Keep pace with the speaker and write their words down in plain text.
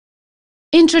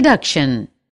Introduction.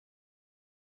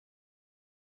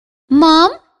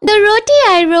 Mom, the roti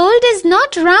I rolled is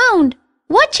not round.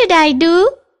 What should I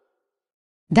do?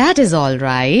 That is all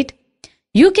right.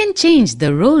 You can change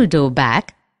the roll dough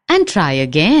back and try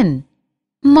again.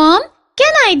 Mom,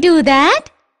 can I do that?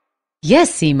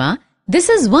 Yes, Seema. This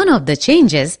is one of the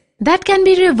changes that can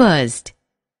be reversed.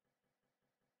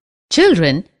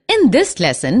 Children, in this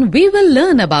lesson, we will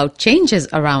learn about changes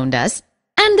around us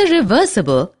and the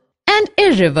reversible and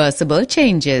irreversible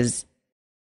changes.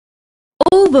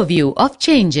 Overview of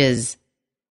changes.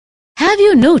 Have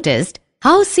you noticed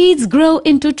how seeds grow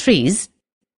into trees?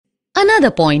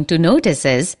 Another point to notice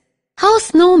is how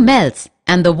snow melts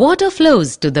and the water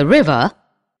flows to the river.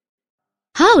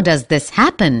 How does this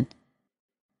happen?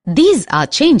 These are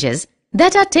changes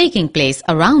that are taking place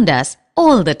around us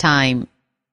all the time.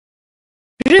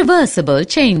 Reversible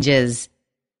changes.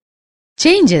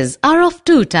 Changes are of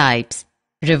two types,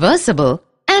 reversible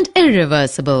and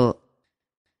irreversible.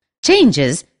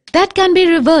 Changes that can be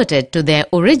reverted to their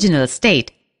original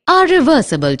state are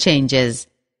reversible changes.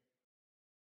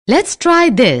 Let's try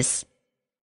this.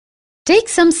 Take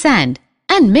some sand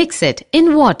and mix it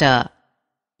in water.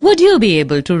 Would you be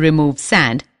able to remove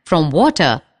sand from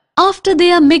water after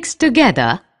they are mixed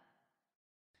together?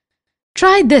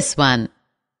 Try this one.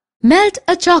 Melt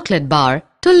a chocolate bar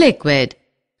to liquid.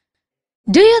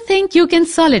 Do you think you can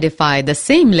solidify the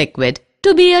same liquid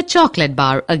to be a chocolate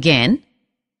bar again?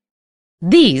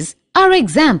 These are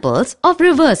examples of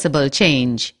reversible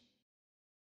change.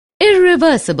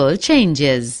 Irreversible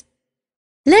changes.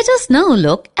 Let us now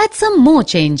look at some more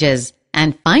changes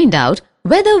and find out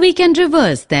whether we can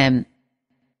reverse them.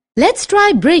 Let's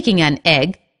try breaking an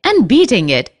egg and beating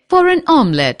it for an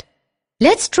omelette.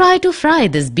 Let's try to fry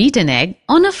this beaten egg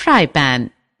on a fry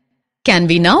pan. Can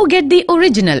we now get the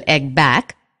original egg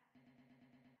back?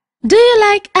 Do you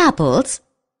like apples?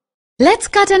 Let's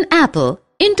cut an apple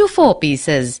into 4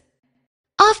 pieces.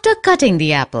 After cutting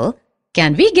the apple,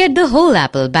 can we get the whole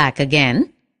apple back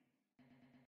again?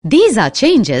 These are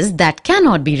changes that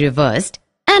cannot be reversed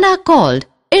and are called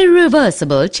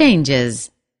irreversible changes.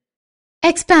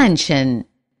 Expansion.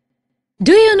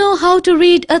 Do you know how to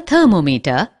read a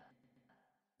thermometer?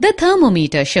 The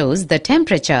thermometer shows the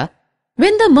temperature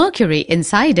when the mercury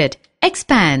inside it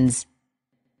expands.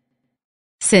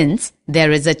 Since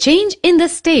there is a change in the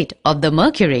state of the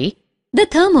mercury, the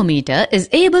thermometer is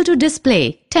able to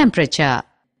display temperature.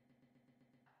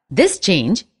 This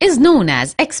change is known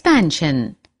as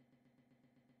expansion.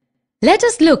 Let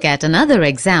us look at another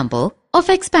example of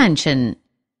expansion.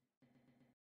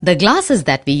 The glasses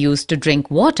that we use to drink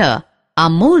water are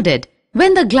molded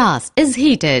when the glass is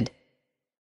heated.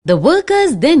 The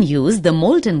workers then use the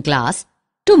molten glass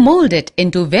to mold it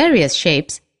into various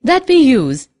shapes that we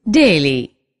use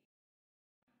daily.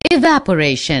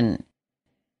 Evaporation.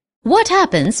 What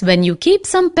happens when you keep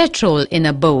some petrol in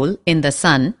a bowl in the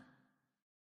sun?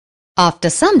 After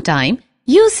some time,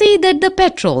 you see that the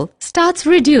petrol starts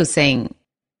reducing.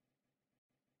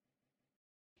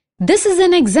 This is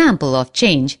an example of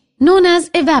change known as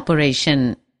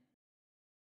evaporation.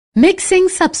 Mixing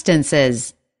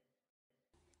substances.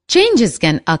 Changes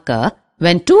can occur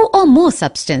when 2 or more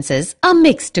substances are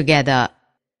mixed together.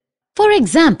 For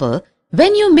example,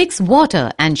 when you mix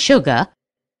water and sugar,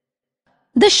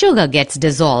 the sugar gets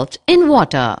dissolved in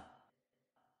water.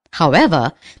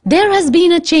 However, there has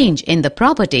been a change in the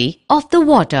property of the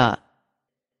water.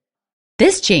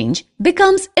 This change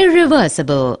becomes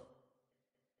irreversible.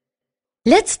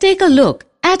 Let's take a look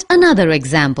at another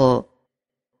example.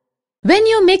 When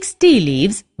you mix tea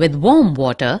leaves with warm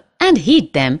water and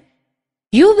heat them,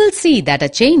 you will see that a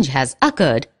change has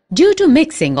occurred due to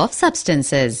mixing of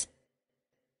substances.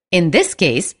 In this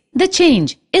case, the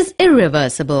change is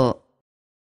irreversible.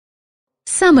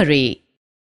 Summary.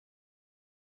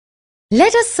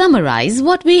 Let us summarize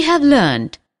what we have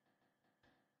learned.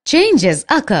 Changes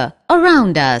occur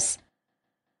around us.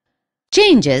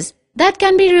 Changes that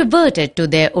can be reverted to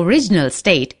their original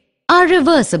state are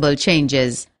reversible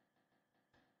changes.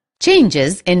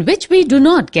 Changes in which we do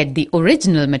not get the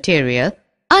original material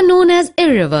are known as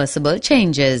irreversible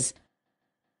changes.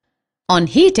 On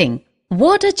heating,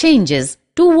 water changes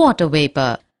to water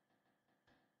vapor.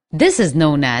 This is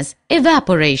known as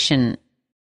evaporation.